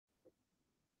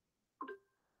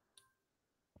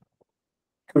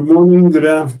Good morning, good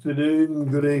afternoon,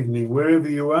 good evening, wherever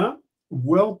you are.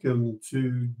 Welcome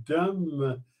to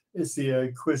Dumb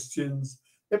SEO Questions,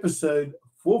 episode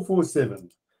 447.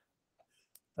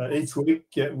 Each week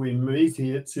we meet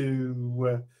here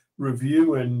to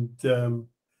review and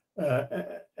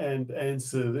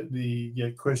answer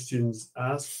the questions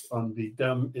asked on the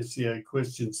Dumb SEO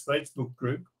Questions Facebook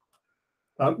group.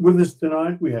 With us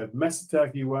tonight we have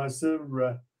Masataki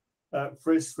Wasa,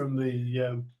 fresh from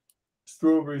the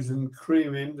strawberries and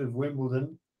cream end of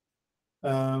Wimbledon,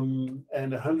 and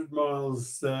 100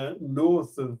 miles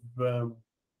north of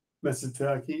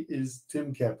Masataki is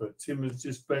Tim Capper. Tim is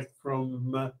just back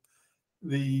from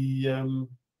the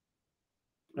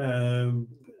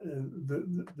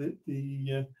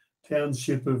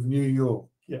township of New York.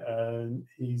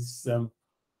 He's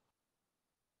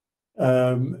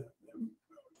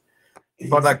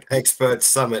Product Expert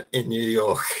Summit in New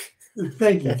York.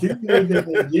 Thank you. Can you read that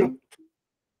again?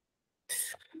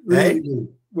 Really good.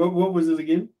 What was it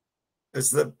again?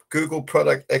 It's the Google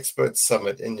Product Expert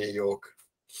Summit in New York.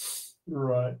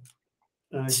 Right.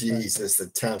 Okay. Jesus, the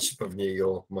township of New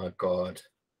York, my God.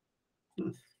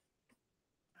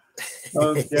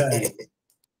 Okay.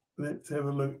 Let's have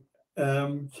a look.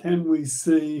 Can we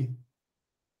see?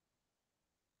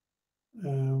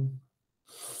 All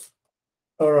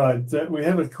right. We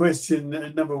have a question,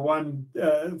 number one,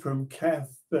 from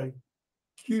Kath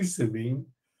Cusamine.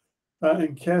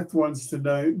 And Kath wants to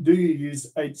know, do you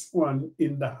use H1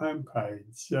 in the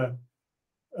homepage?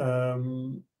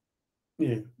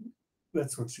 Yeah,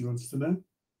 that's what she wants to know.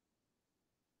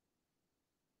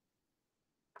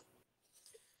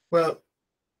 Well,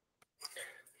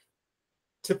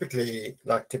 typically,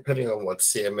 like depending on what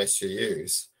CMS you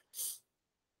use,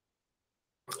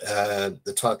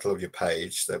 the title of your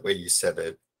page, that where you set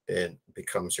it, it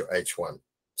becomes your H1.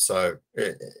 So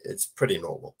it's pretty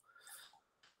normal.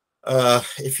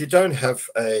 If you don't have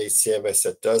a CMS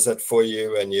that does that for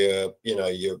you, and you're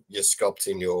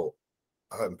sculpting your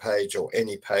homepage or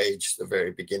any page, the very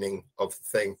beginning of the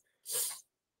thing,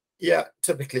 yeah,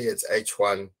 typically it's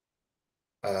H1.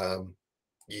 You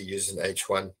use an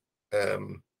H1,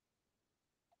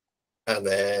 and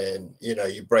then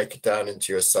you break it down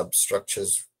into your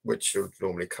substructures, which would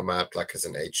normally come out like as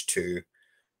an H2.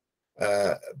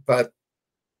 But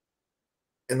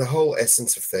in the whole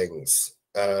essence of things,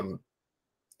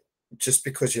 just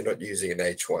because you're not using an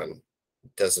H1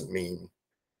 doesn't mean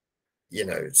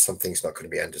something's not going to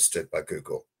be understood by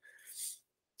Google.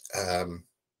 And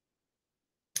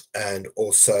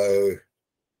also,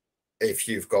 if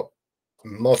you've got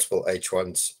multiple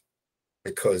H1s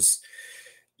because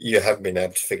you haven't been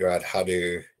able to figure out how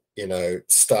to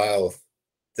style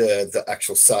the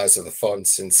actual size of the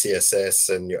fonts in CSS,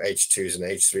 and your H2s and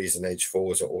H3s and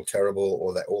H4s are all terrible,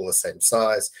 or they're all the same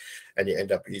size, and you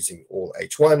end up using all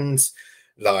H1s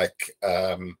like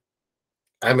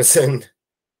Amazon,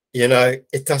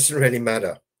 it doesn't really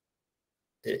matter.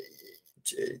 Do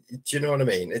you know what I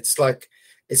mean? It's like,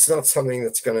 it's not something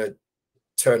that's going to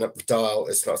turn up the dial.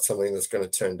 It's not something that's going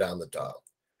to turn down the dial.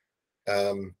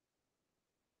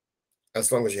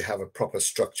 As long as you have a proper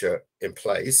structure in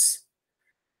place,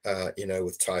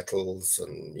 with titles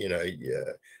and,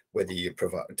 whether you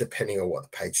provide, depending on what the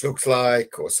page looks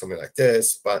like or something like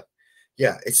this. But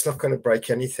yeah, it's not going to break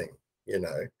anything,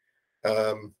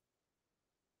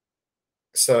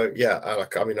 So yeah, I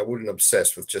wouldn't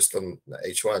obsess with just on the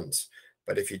H1s,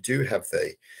 but if you do have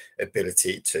the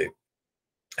ability to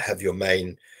have your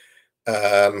main,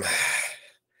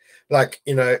 like,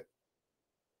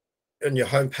 on your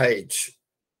homepage,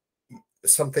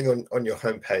 something on your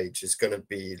homepage is going to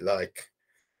be like,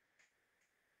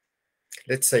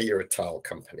 let's say you're a tile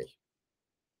company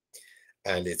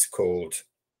and it's called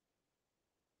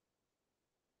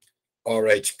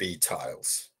RHB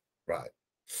tiles, right?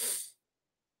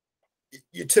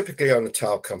 You typically on a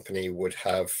tile company would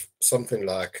have something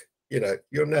like,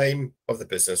 your name of the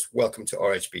business, welcome to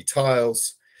RHB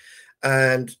tiles,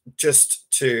 and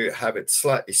just to have it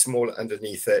slightly smaller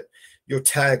underneath it, your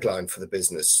tagline for the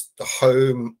business, the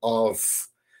home of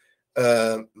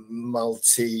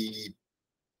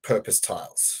multi-purpose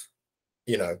tiles,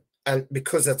 and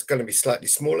because that's going to be slightly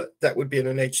smaller, that would be in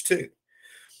an H2.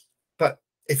 But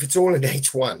if it's all in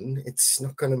H1, it's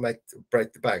not going to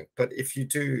break the bank. But if you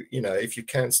do, if you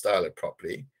can style it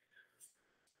properly,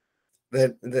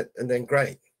 then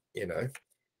great,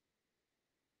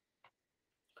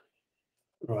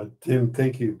 Right, Tim,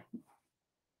 thank you.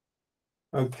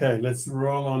 Okay, let's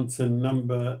roll on to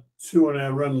number 2 on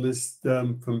our run list,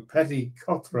 from Patty T.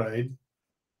 Cothrade.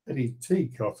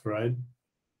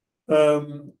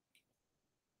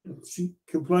 She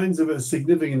complains of a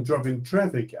significant drop in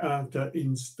traffic after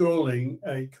installing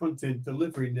a content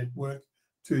delivery network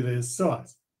to their site.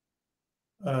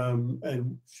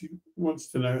 And she wants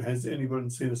to know, has anyone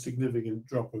seen a significant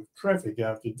drop of traffic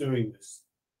after doing this?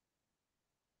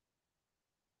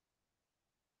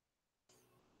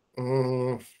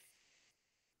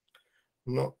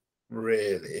 Not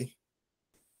really.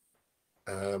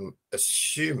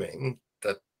 Assuming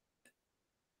that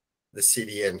the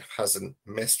CDN hasn't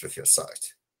messed with your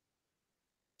site.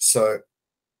 So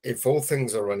if all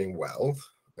things are running well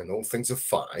and all things are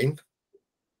fine,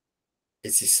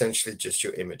 it's essentially just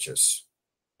your images.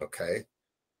 Okay.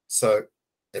 So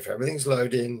if everything's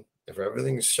loading, if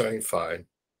everything's showing fine,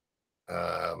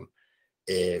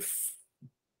 if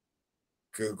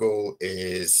Google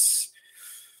is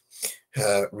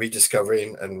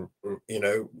rediscovering and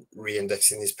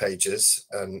re-indexing these pages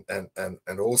and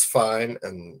all's fine,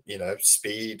 and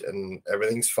speed and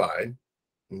everything's fine,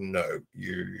 no,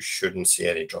 you shouldn't see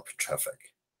any drop in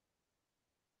traffic.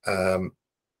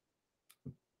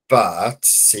 But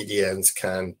CDNs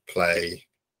can play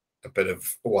a bit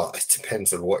of, well, it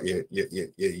depends on what you're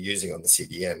using on the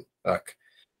CDN. Like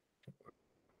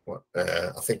what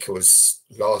I think it was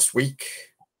last week.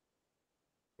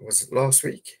 Was it last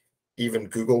week? Even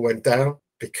Google went down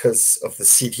because of the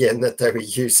CDN that they were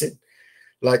using.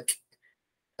 Like,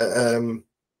 and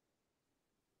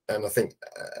I think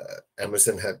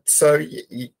Amazon had. So,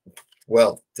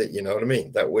 well, you know what I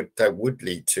mean. That would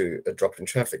lead to a drop in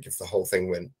traffic if the whole thing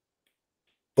went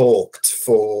balked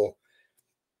for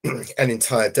an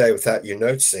entire day without you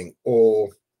noticing, or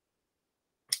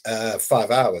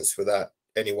 5 hours without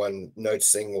anyone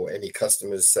noticing, or any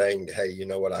customers saying, hey, you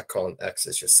know what, I can't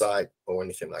access your site, or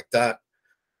anything like that.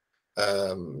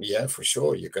 Yeah, for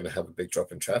sure, you're going to have a big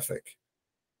drop in traffic.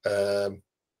 But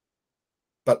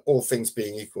all things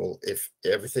being equal, if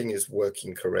everything is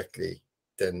working correctly,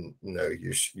 then no,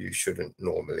 you shouldn't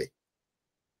normally.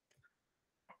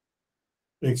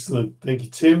 Excellent. Thank you,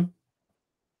 Tim.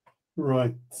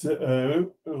 Right.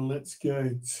 Let's go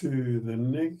to the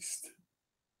next.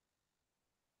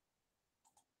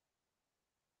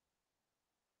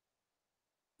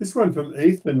 This one from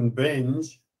Ethan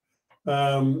Benj.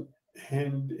 And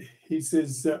he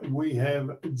says that we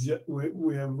have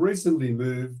recently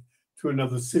moved to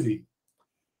another city,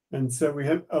 and so we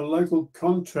have a local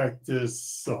contractor's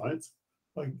site.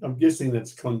 I'm guessing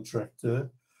that's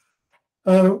contractor.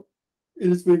 It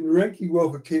has been ranking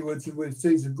well for keywords, and we've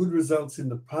seen some good results in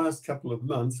the past couple of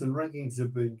months, and rankings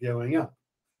have been going up.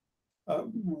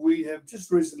 We have just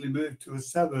recently moved to a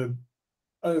suburb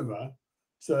over,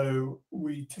 so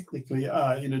we technically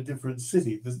are in a different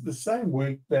city. The same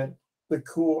week that the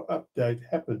core update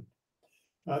happened.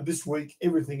 This week,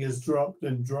 everything has dropped,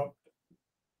 and dropped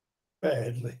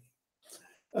badly.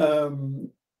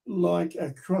 Like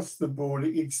across the board,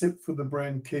 except for the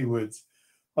brand keywords.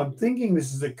 I'm thinking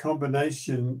this is a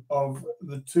combination of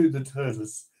the two that hurt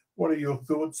us. What are your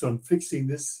thoughts on fixing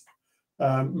this?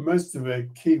 Most of our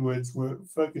keywords were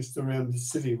focused around the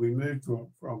city we moved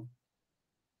from.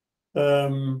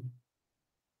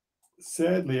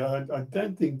 Sadly, I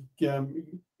don't think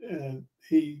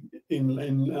he,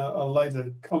 in a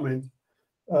later comment,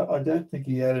 I don't think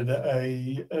he added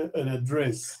an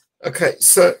address. Okay,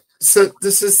 so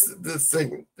this is the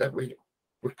thing that we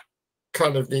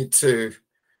kind of need to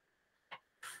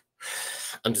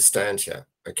understand here.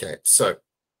 Okay, so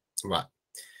right,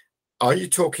 are you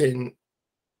talking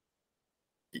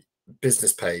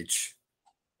business page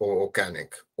or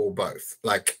organic or both?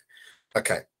 Like,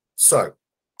 okay, so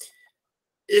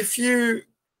if you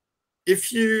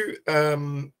I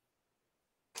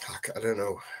don't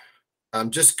know, I'm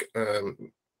just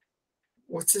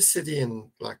what's a city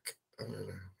in, like, I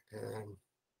don't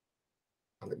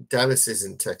know, Dallas is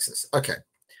in Texas. Okay,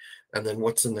 and then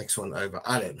what's the next one over?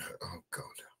 I don't know. Oh god.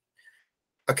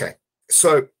 Okay,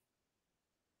 so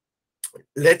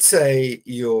let's say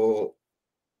your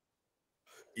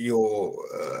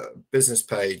business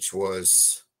page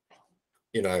was,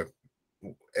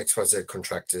 XYZ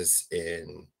contractors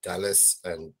in Dallas,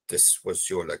 and this was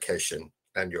your location,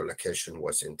 and your location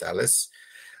was in Dallas,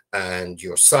 and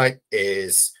your site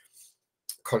is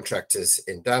contractors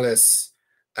in Dallas,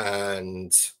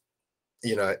 and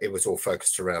it was all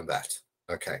focused around that.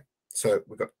 Okay, so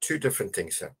we've got two different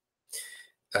things here.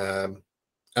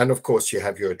 And of course, you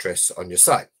have your address on your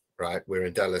site, right? We're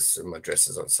in Dallas and my address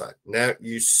is on site. Now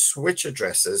you switch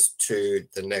addresses to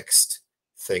the next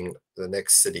thing, the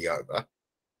next city over,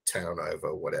 town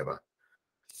over, whatever.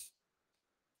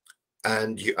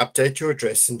 And you update your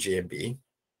address in GMB.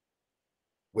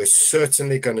 We're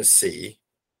certainly going to see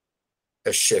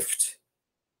a shift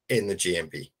in the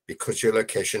GMB because your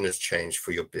location has changed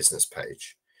for your business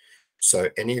page. So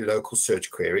any local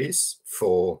search queries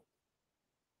for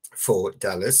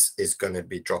Dallas is going to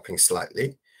be dropping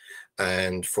slightly.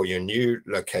 And for your new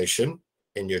location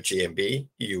in your GMB,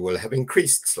 you will have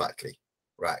increased slightly,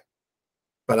 right?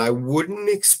 But I wouldn't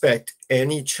expect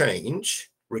any change,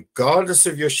 regardless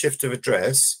of your shift of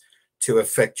address, to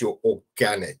affect your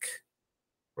organic,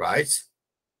 right?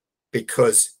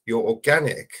 Because your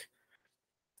organic,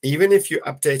 even if you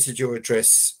updated your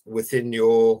address within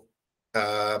your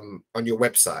on your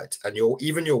website, and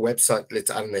even your website,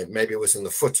 I don't know, maybe it was in the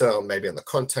footer or maybe on the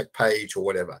contact page or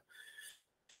whatever,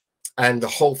 and the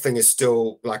whole thing is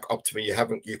still like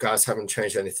optimal. You guys haven't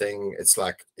changed anything. It's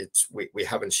like we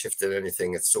haven't shifted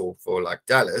anything. It's all for like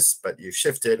Dallas, but you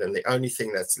shifted, and the only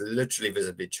thing that's literally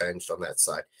visibly changed on that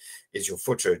site is your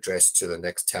footer address to the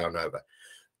next town over.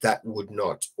 That would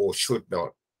not or should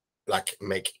not like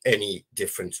make any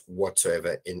difference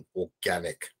whatsoever in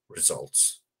organic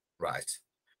results, right?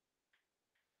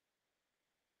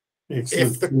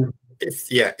 Excellent.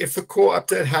 If the core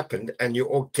update happened and your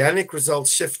organic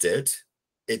results shifted,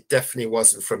 it definitely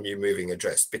wasn't from you moving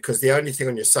address, because the only thing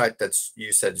on your site that's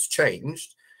you said has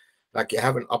changed, like you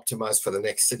haven't optimized for the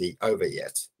next city over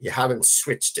yet. You haven't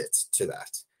switched it to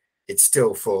that. It's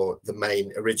still for the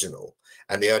main original.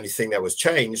 And the only thing that was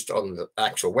changed on the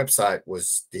actual website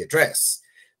was the address.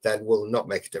 That will not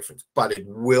make a difference, but it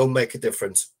will make a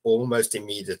difference almost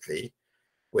immediately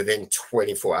within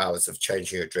 24 hours of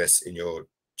changing your address in your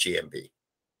GMB.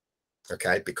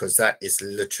 Okay, because that is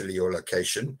literally your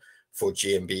location for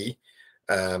GMB.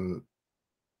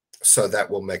 So that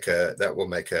will make a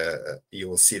you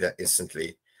will see that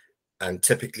instantly. And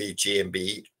typically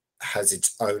GMB has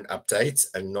its own updates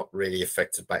and not really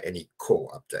affected by any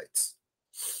core updates.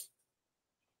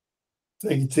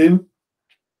 Thank you, Tim.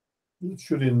 It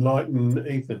should enlighten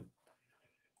Ethan.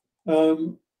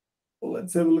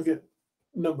 Let's have a look at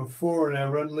number 4 on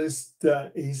our run list.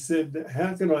 He said,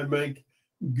 how can I make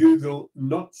Google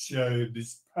not show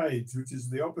this page, which is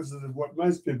the opposite of what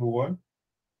most people want?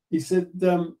 He said,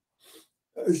 Natalie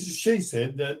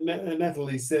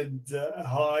said,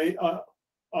 hi,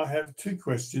 I have 2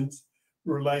 questions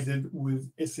related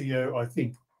with SEO, I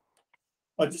think.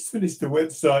 I just finished a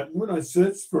website, and when I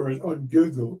searched for it on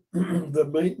Google, the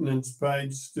maintenance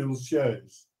page still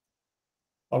shows.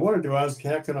 I wanted to ask,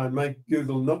 how can I make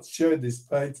Google not show this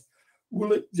page?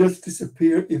 Will it just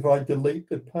disappear if I delete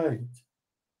the page?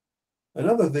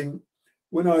 Another thing,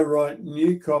 when I write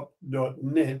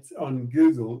newcop.net on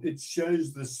Google, it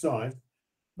shows the site,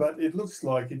 but it looks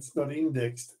like it's not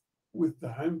indexed with the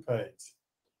homepage,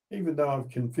 even though I've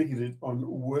configured it on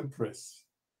WordPress.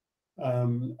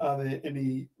 Are there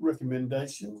any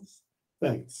recommendations?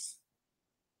 Thanks.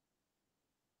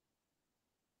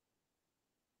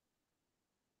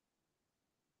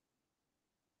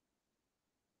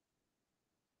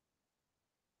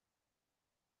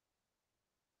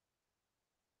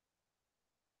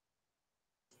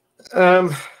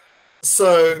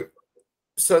 So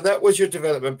that was your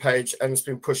development page and it's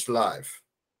been pushed live,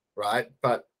 right?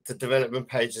 But the development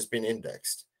page has been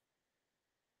indexed.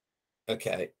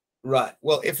 Okay, right.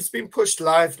 Well, if it's been pushed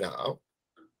live now,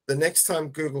 the next time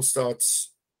Google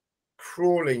starts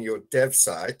crawling your dev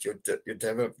site, your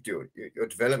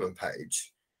development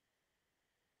page,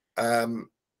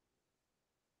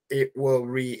 it will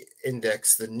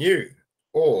re-index the new,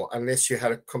 or unless you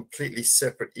had a completely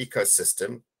separate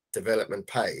ecosystem development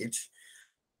page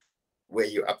where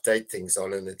you update things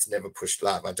on and it's never pushed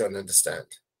live. I don't understand.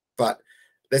 But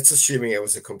let's assuming it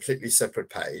was a completely separate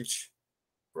page,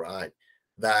 right?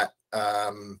 That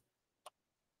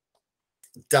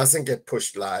doesn't get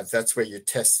pushed live. That's where you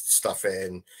test stuff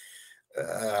in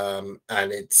and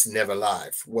it's never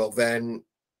live. Well, then,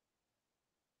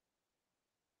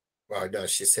 well, no,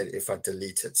 she said if I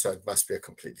delete it, so it must be a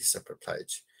completely separate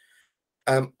page.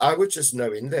 I would just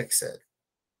no index it,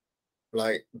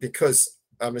 like, because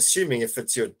I'm assuming if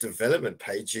it's your development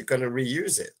page, you're going to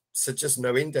reuse it. So just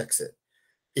no index it.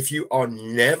 If you are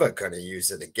never going to use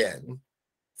it again,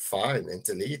 fine, and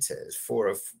delete it. It's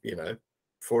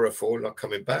 404 not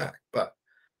coming back. But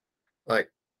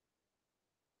like,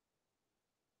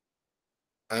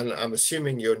 and I'm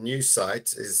assuming your new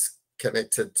site is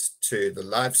connected to the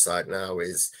live site now.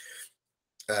 Is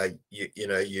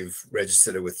you've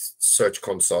registered it with Search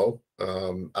Console,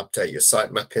 update your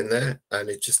sitemap in there, and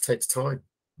it just takes time.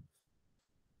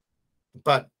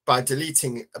 But by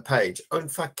deleting a page, in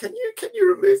fact, can you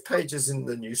remove pages in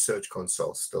the new Search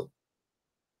Console still?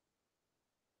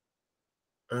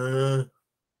 I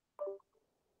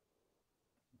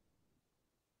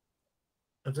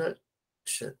don't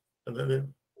know.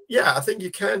 Yeah, I think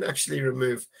you can actually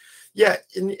remove. Yeah,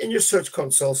 in your search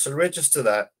console, so register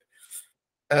that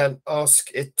and ask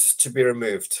it to be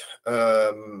removed.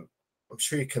 I'm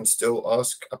sure you can still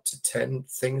ask up to 10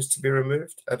 things to be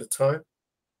removed at a time.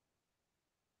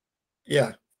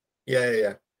 Yeah,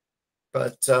 yeah.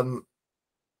 But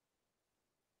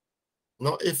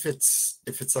not if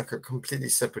it's like a completely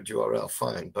separate URL,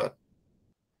 fine. But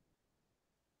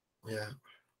yeah.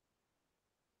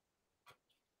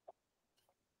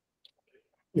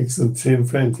 Excellent, Tim.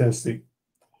 Fantastic.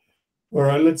 All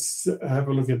right, let's have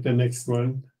a look at the next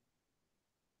one.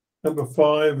 Number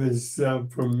 5 is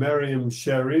from Mariam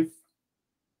Sharif.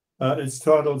 It's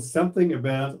titled Something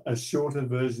About a Shorter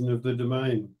Version of the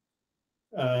Domain.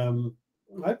 I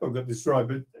hope I've got this right,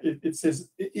 but it says,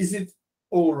 is it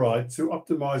all right to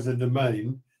optimize a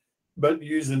domain, but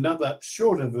use another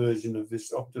shorter version of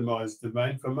this optimized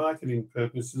domain for marketing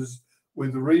purposes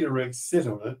with redirects set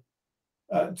on it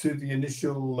to the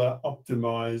initial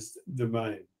optimized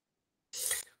domain?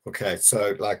 Okay,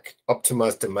 so like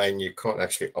optimized domain, you can't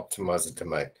actually optimize a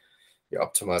domain. You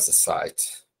optimize a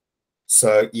site.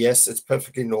 So yes, it's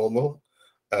perfectly normal.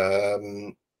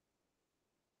 A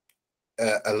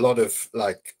lot of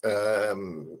like,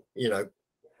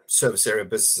 service area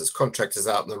businesses, contractors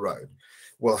out on the road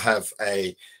will have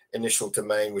a initial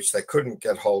domain which they couldn't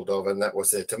get hold of, and that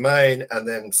was their domain, and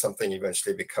then something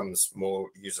eventually becomes more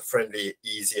user-friendly,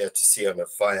 easier to see on a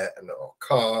via a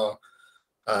car,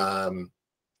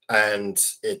 and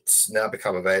it's now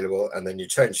become available, and then you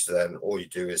change to that, and all you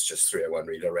do is just 301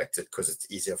 redirect it because it's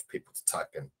easier for people to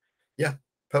type in. Yeah,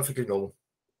 perfectly normal.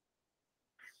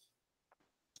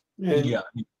 Yeah,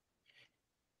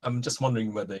 I'm just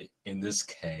wondering whether in this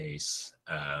case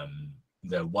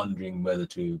they're wondering whether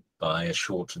to buy a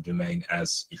shorter domain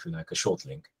as, if you like, a short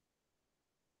link.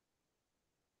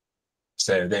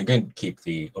 So they're going to keep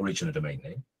the original domain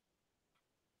name,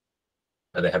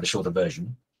 but they have a shorter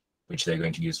version, which they're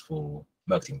going to use for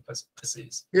marketing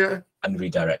purposes. Yeah, and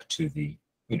redirect to the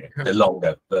the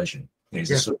longer version.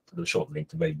 It's a sort of short link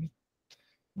to maybe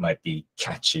might be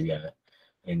catchy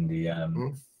in the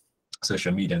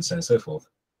social media and so on and so forth.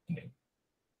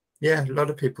 Yeah, a lot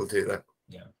of people do that.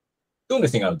 Yeah. The only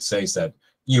thing I would say is that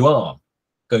you are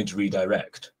going to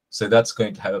redirect, so that's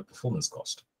going to have a performance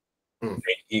cost.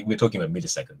 We're talking about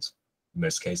milliseconds in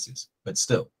most cases, but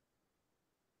still.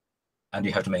 And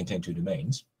you have to maintain 2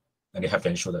 domains, and you have to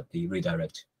ensure that the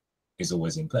redirect is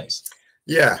always in place.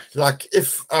 Yeah, like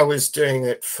if I was doing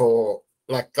it for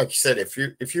like you said, if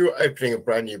you were opening a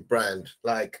brand new brand,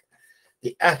 like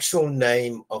the actual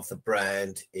name of the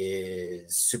brand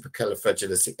is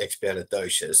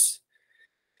supercalifragilisticexpialidocious,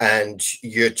 and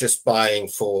you're just buying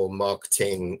for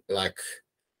marketing like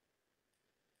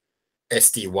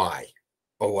SDY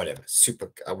or whatever,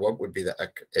 what would be the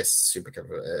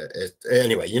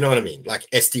anyway, you know what I mean, like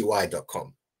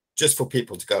SDY.com, just for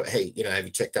people to go, hey, have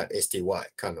you checked out SDY,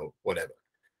 kind of whatever.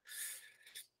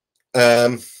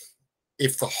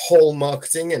 If the whole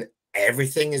marketing and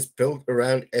everything is built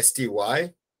around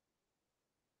SDY,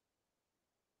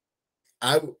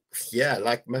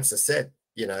 like Massa said,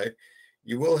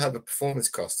 you will have a performance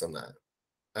cost on that.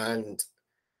 And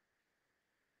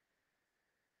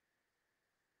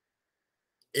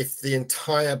if the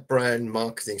entire brand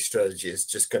marketing strategy is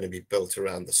just going to be built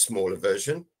around the smaller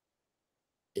version,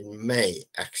 it may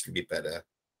actually be better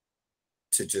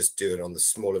to just do it on the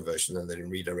smaller version and then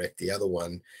redirect the other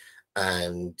one.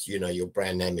 And, your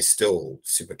brand name is still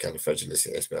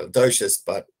supercalifragilisticexpialidocious,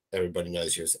 but everybody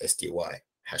knows you as SDY,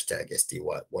 hashtag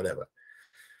SDY, whatever.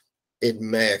 It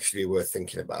may actually be worth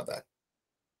thinking about that.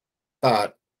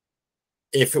 But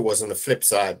if it was on the flip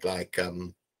side, like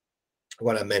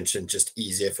what I mentioned, just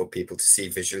easier for people to see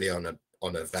visually on a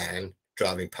van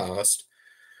driving past,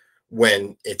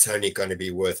 when it's only going to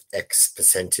be worth X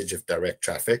percentage of direct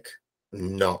traffic,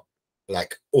 not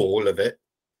like all of it,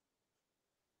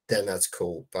 then that's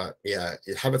cool. But yeah,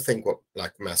 have a think what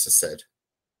like Massa said,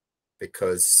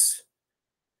 because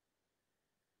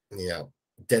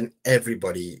then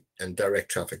everybody and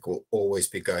direct traffic will always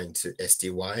be going to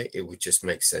SDY. It would just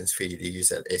make sense for you to use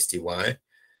that SDY.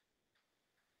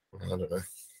 I don't know.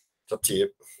 It's up to you.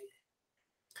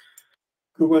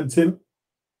 Good one, Tim.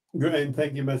 Good, and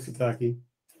thank you, Masataki.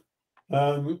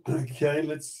 Okay,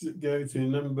 let's go to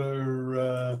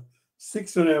number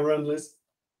 6 on our run list.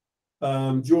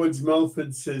 George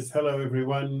Mulford says, hello,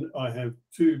 everyone. I have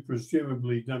 2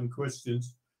 presumably dumb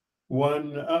questions.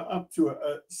 One, up to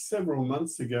several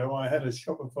months ago, I had a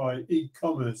Shopify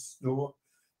e-commerce store,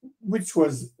 which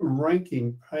was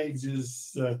ranking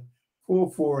pages 4,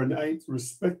 4, and 8,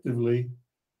 respectively,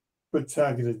 for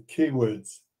targeted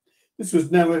keywords. This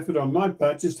was no effort on my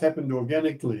part, just happened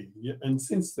organically. And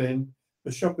since then,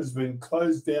 the shop has been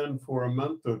closed down for a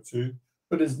month or two,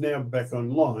 but is now back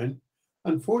online.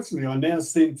 Unfortunately, I now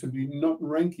seem to be not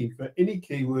ranking for any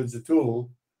keywords at all,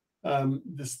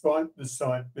 despite the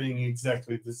site being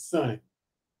exactly the same.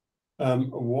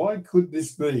 Why could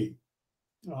this be?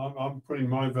 I'm putting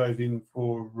my vote in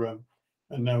for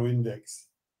a no index.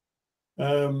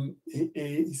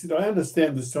 He said, I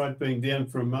understand the site being down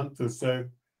for a month or so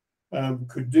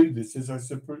could do this, as I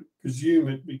presume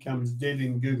it becomes dead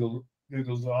in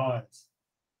Google's eyes.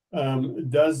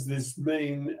 Does this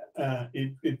mean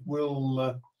it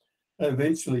will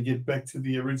eventually get back to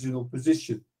the original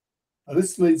position?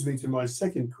 This leads me to my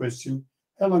second question.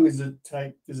 How long does it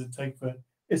take for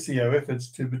SEO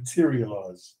efforts to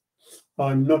materialize?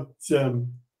 I'm not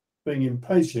being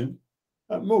impatient.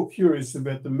 I'm more curious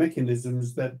about the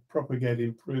mechanisms that propagate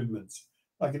improvements.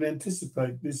 I can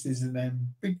anticipate this is an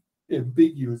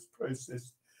ambiguous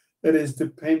process that is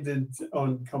dependent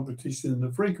on competition and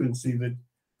the frequency that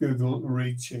Google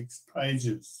rechecks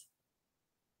pages.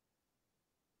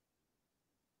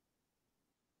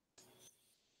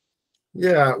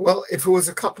 Yeah, well, if it was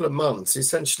a couple of months,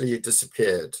 essentially it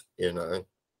disappeared, you know,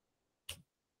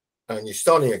 and you're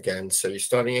starting again, so you're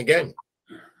starting again.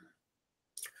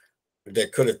 There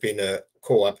could have been a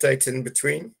core update in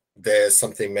between. There's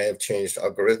something may have changed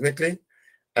algorithmically,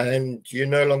 and you're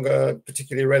no longer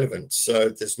particularly relevant. So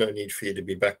there's no need for you to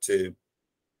be back to,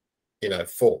 you know,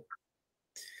 4.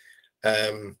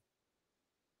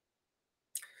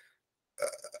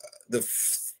 The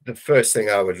first thing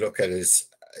I would look at is,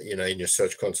 you know, in your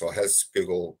search console, has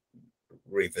Google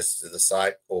revisited the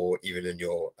site, or even in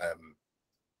your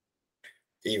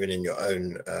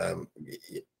own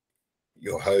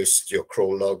your host, your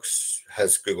crawl logs,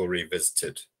 has Google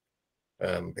revisited?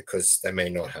 Because they may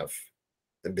not have,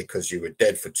 because you were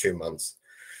dead for 2 months,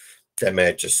 they may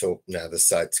have just thought, now the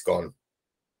site's gone,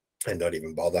 and not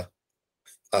even bother.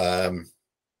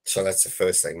 So that's the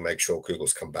first thing. Make sure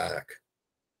Google's come back.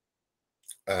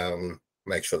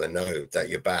 Make sure they know that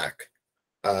you're back.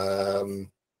 And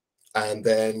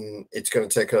then it's going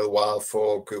to take a little while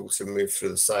for Google to move through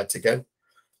the site again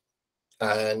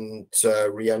and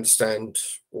re-understand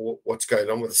what's going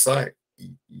on with the site.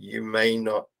 You may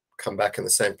not come back in the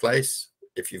same place.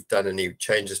 If you've done any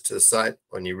changes to the site,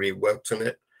 when you reworked on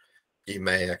it, you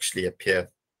may actually appear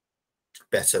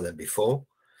better than before.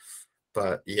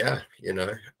 But yeah, you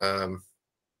know,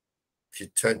 if you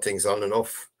turn things on and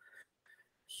off,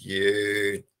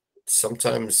 you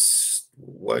sometimes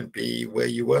won't be where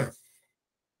you were.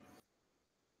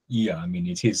 Yeah, I mean,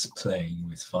 it is playing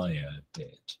with fire a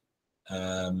bit.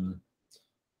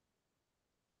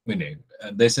 You know,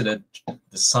 they said that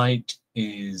the site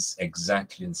is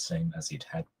exactly the same as it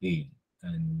had been,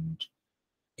 and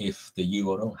if the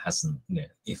URL hasn't, you know,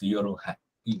 if the URL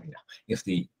if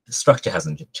the structure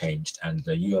hasn't changed and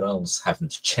the URLs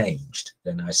haven't changed,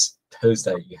 then I suppose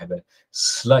that you have a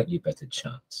slightly better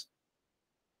chance,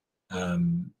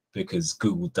 because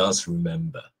Google does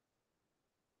remember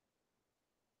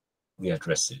the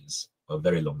addresses for a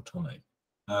very long time.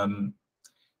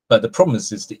 But the problem is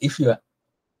that if you're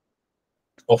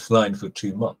offline for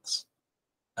 2 months,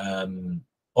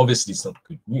 obviously it's not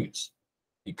good news,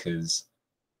 because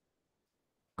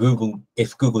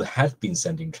if Google had been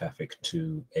sending traffic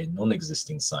to a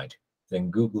non-existing site, then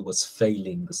Google was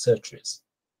failing the searches.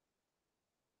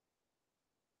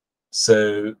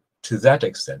 So to that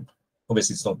extent,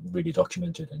 obviously it's not really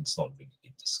documented and it's not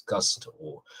really discussed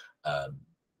or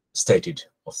stated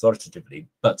authoritatively,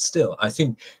 but still, I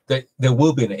think that there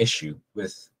will be an issue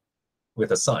with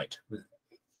a site,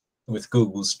 with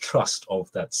Google's trust of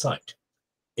that site,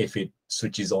 if it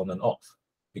switches on and off,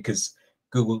 because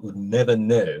Google would never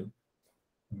know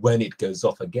when it goes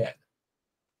off again.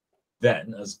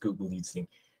 Then, as Google, you think,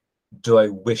 do I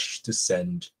wish to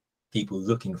send people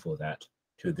looking for that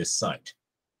to this site,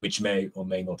 which may or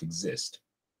may not exist?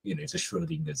 You know, it's a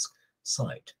Schrodinger's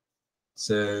site.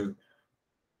 So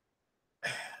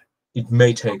it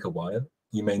may take a while.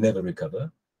 You may never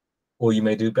recover, or you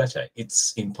may do better.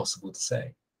 It's impossible to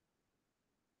say.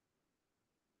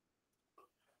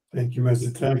 Thank you,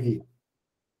 Masataki.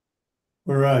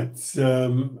 All right.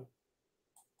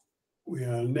 We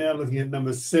are now looking at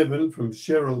number 7 from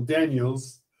Cheryl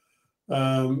Daniels.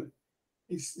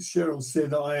 Cheryl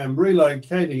said, I am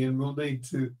relocating and will need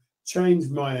to change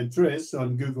my address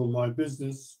on Google My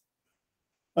Business.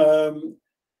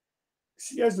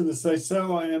 She goes on to say,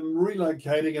 so I am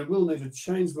relocating and will need to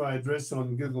change my address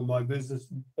on Google My Business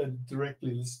and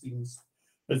directory listings,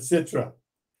 etc.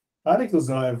 Articles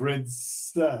I have read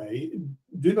say,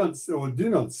 do not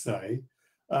say,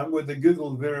 where the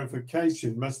Google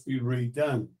verification must be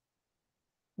redone.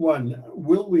 1,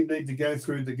 will we need to go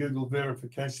through the Google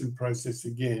verification process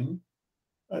again?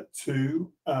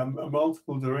 2,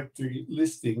 multiple directory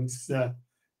listings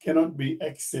cannot be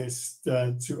accessed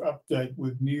to update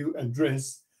with new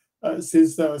address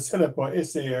since they were set up by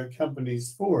SEO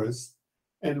companies for us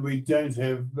and we don't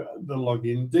have the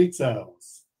login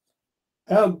details.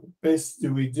 How best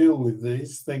do we deal with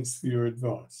these? Thanks for your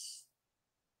advice.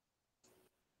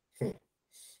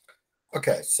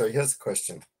 Okay, so here's the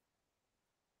question.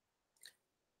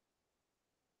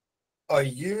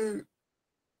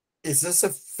 Is this a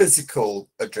physical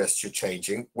address you're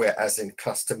changing, whereas in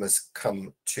customers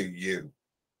come to you,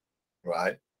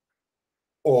 right?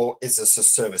 Or is this a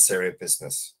service area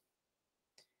business?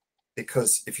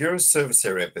 Because if you're a service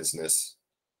area business,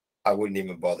 I wouldn't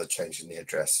even bother changing the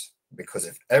address, because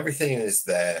if everything is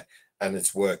there and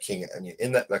it's working and you're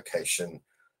in that location,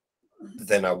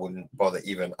 then I wouldn't bother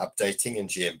even updating in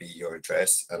GMB your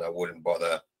address, and I wouldn't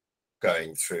bother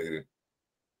going through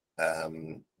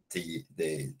the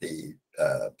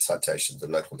citations, the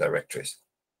local directories.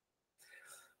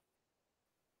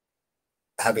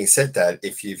 Having said that,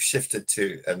 if you've shifted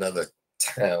to another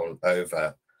town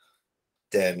over,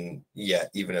 then yeah,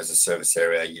 even as a service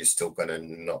area, you're still going to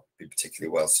not be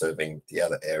particularly well serving the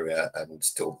other area and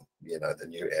still, you know, the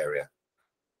new area.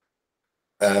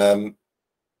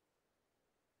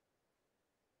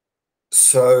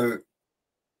 So,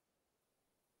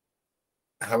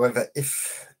 however,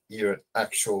 if you're an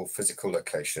actual physical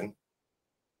location,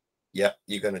 yeah,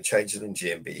 you're going to change it in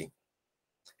GMB,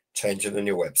 change it on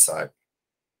your website.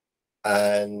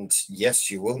 And yes,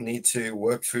 you will need to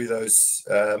work through those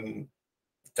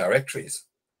directories.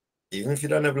 Even if you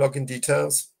don't have login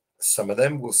details, some of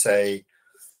them will say,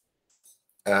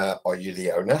 are you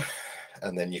the owner?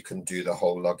 And then you can do the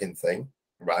whole login thing,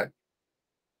 right?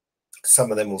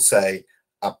 Some of them will say,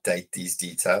 update these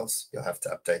details. You'll have to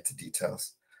update the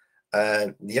details.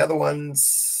 And the other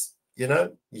ones, you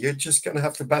know, you're just going to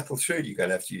have to battle through. You're going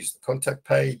to have to use the contact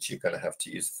page. You're going to have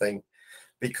to use the thing,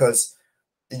 because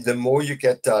the more you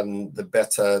get done, the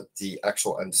better the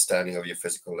actual understanding of your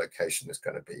physical location is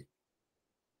going to be.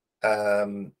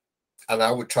 And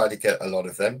I would try to get a lot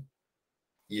of them.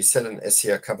 You said an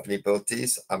SEO company built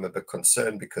these. I'm a bit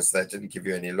concerned because they didn't give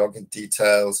you any login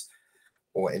details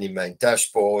or any main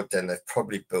dashboard. Then they've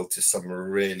probably built to some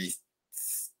really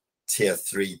tier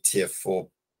 3, tier 4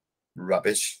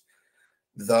 rubbish.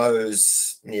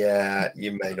 Those, yeah,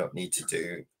 you may not need to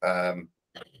do.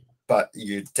 But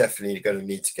you're definitely going to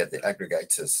need to get the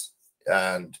aggregators.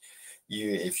 And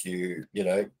if you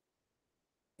know,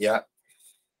 yeah,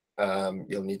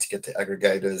 you'll need to get the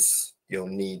aggregators. You'll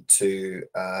need to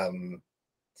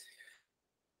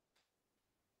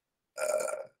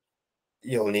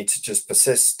just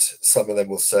persist. Some of them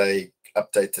will say,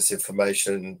 update this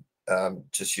information,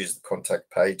 just use the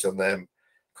contact page on them,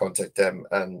 contact them,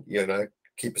 and, you know,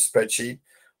 keep a spreadsheet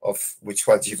of which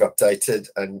ones you've updated,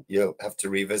 and you'll have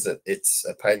to revisit. It's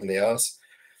a pain in the ass,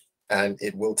 and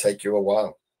it will take you a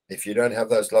while. If you don't have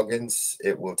those logins,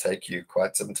 it will take you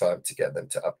quite some time to get them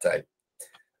to update,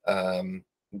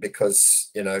 because,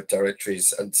 you know,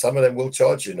 directories, and some of them will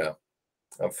charge you now,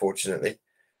 unfortunately.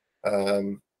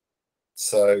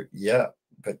 So yeah,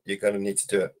 but you're going to need to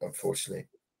do it, unfortunately.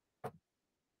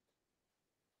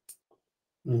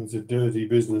 It's a dirty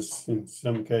business in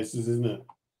some cases, isn't it?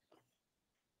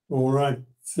 All right,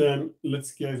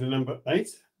 let's go to number 8.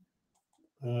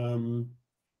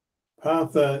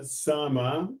 Partha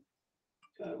Sama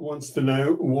wants to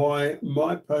know why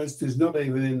my post is not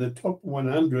even in the top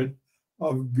 100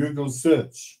 of Google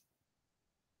search.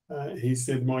 He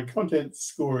said my content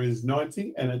score is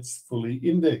 90 and it's fully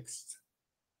indexed.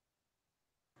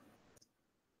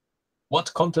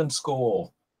 What content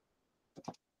score?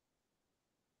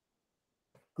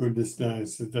 Goodness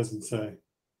knows, it doesn't say.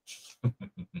 I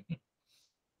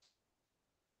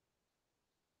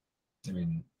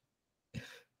mean,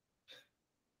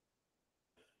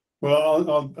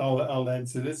 well, I'll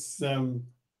answer this.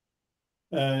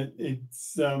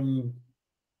 It's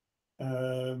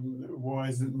why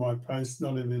isn't my post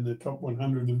not in the top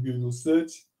 100 of Google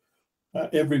search?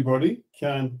 Everybody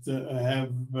can't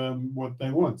have what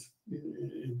they want.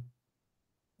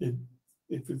 If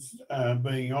it's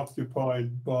being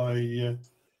occupied by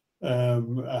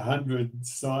 100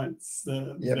 sites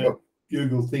that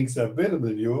Google thinks are better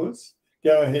than yours,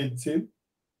 go ahead, Tim.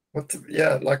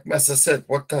 Like Massa said,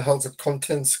 what the hell's a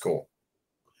content score?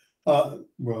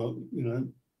 Well,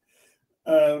 you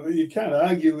know, you can't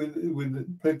argue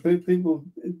with people.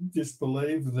 Just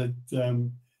believe that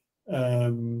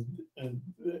a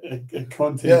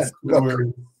content Yeah, look,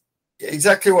 story.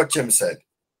 exactly what Jim said.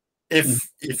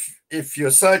 If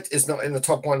your site is not in the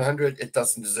top 100, it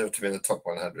doesn't deserve to be in the top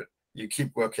 100. You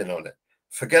keep working on it.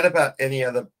 Forget about any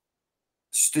other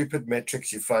stupid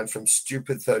metrics you find from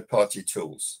stupid third-party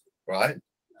tools, right?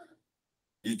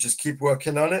 You just keep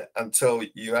working on it until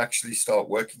you actually start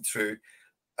working through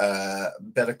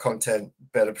better content,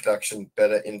 better production,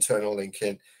 better internal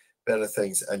linking, better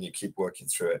things, and you keep working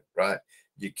through it, right?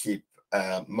 You keep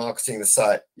marketing the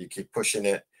site, you keep pushing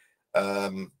it.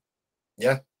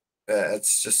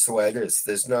 It's just the way it is.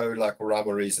 There's no like rhyme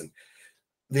or reason.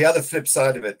 The other flip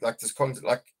side of it, like this content,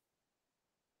 like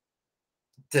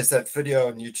there's that video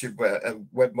on YouTube where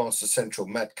Webmaster Central,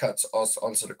 Matt Cutts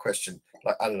answered a question,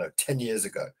 like, I don't know, 10 years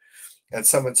ago. And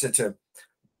someone said to him,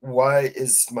 why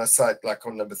is my site like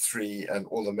on number 3 and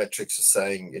all the metrics are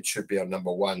saying it should be on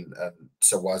number 1? And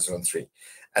so why is it on 3?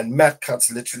 And Matt Cutts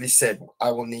literally said,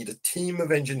 I will need a team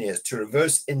of engineers to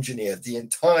reverse engineer the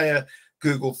entire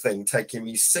Google thing, taking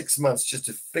me 6 months just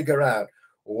to figure out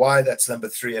why that's number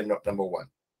 3 and not number 1.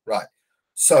 Right.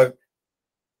 So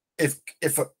if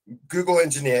a Google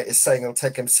engineer is saying it'll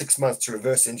take him 6 months to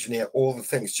reverse engineer all the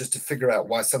things just to figure out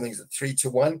why something's at 3 to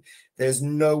 1, there's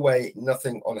no way,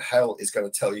 nothing on hell is going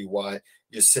to tell you why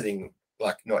you're sitting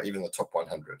like not even the top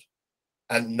 100.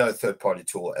 And no third-party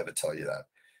tool will ever tell you that.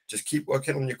 Just keep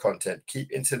working on your content,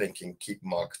 keep interlinking, keep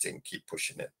marketing, keep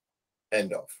pushing it.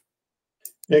 End of.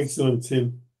 Excellent,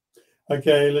 Tim.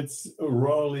 Okay, let's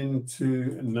roll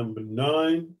into number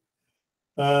 9.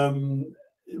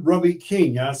 Robbie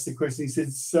King asked the question. He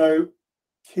said, so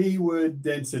keyword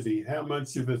density, how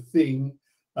much of a thing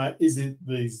is it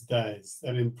these days?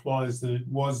 That implies that it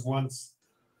was once.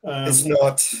 It's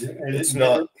not. It's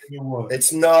not.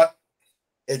 It's not.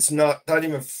 It's not. Don't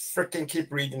even freaking keep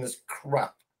reading this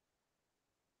crap.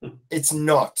 It's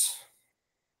not.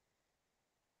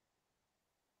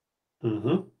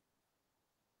 Mm-hmm.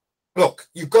 Look,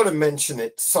 you've got to mention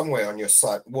it somewhere on your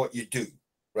site, what you do,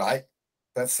 right?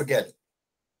 But forget it.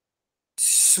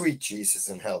 Sweet Jesus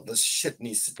in hell, this shit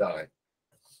needs to die.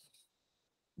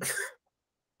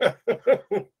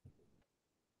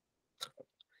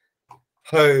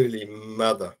 Holy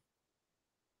mother.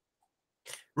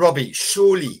 Robbie,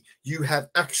 surely you have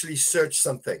actually searched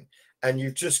something and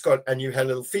you've just got, and you had a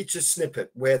little feature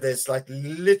snippet where there's like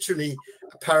literally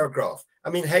a paragraph. I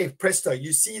mean, hey, presto,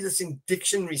 you see this in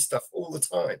dictionary stuff all the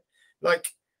time. Like,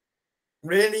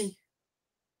 really?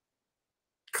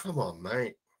 Come on,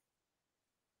 mate.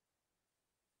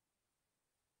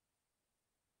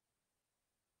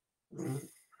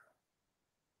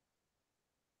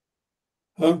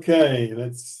 Okay,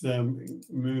 let's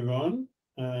move on.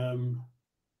 Let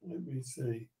me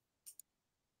see.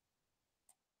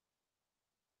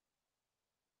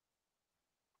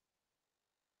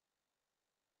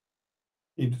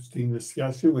 Interesting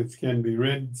discussion, which can be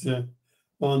read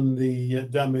on the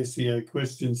Dumb SEO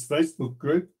Questions Facebook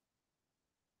group.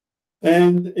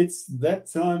 And it's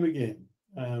that time again.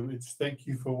 It's thank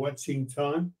you for watching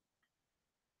time.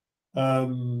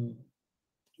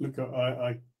 Look,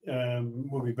 I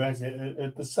will be back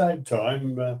at the same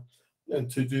time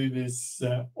to do this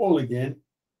all again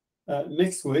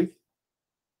next week.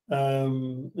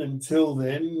 Until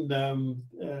then,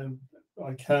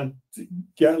 I can't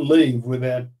leave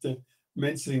without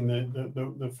mentioning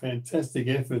the fantastic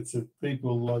efforts of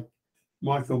people like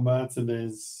Michael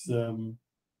Martinez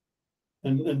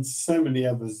and so many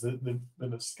others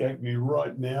that escape me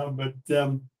right now. But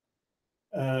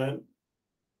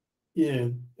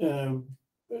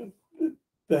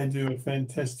they do a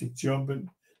fantastic job. But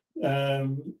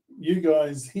you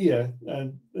guys here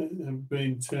have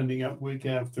been turning up week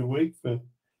after week for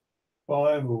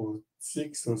 5 or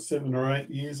 6 or 7 or 8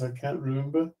 years. I can't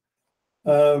remember.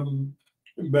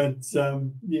 Without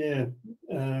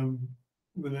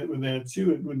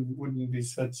you, it wouldn't be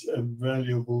such a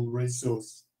valuable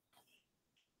resource.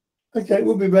 Okay,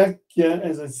 we'll be back,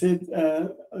 as I said,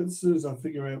 as soon as I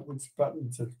figure out which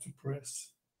button to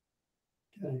press.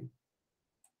 Okay.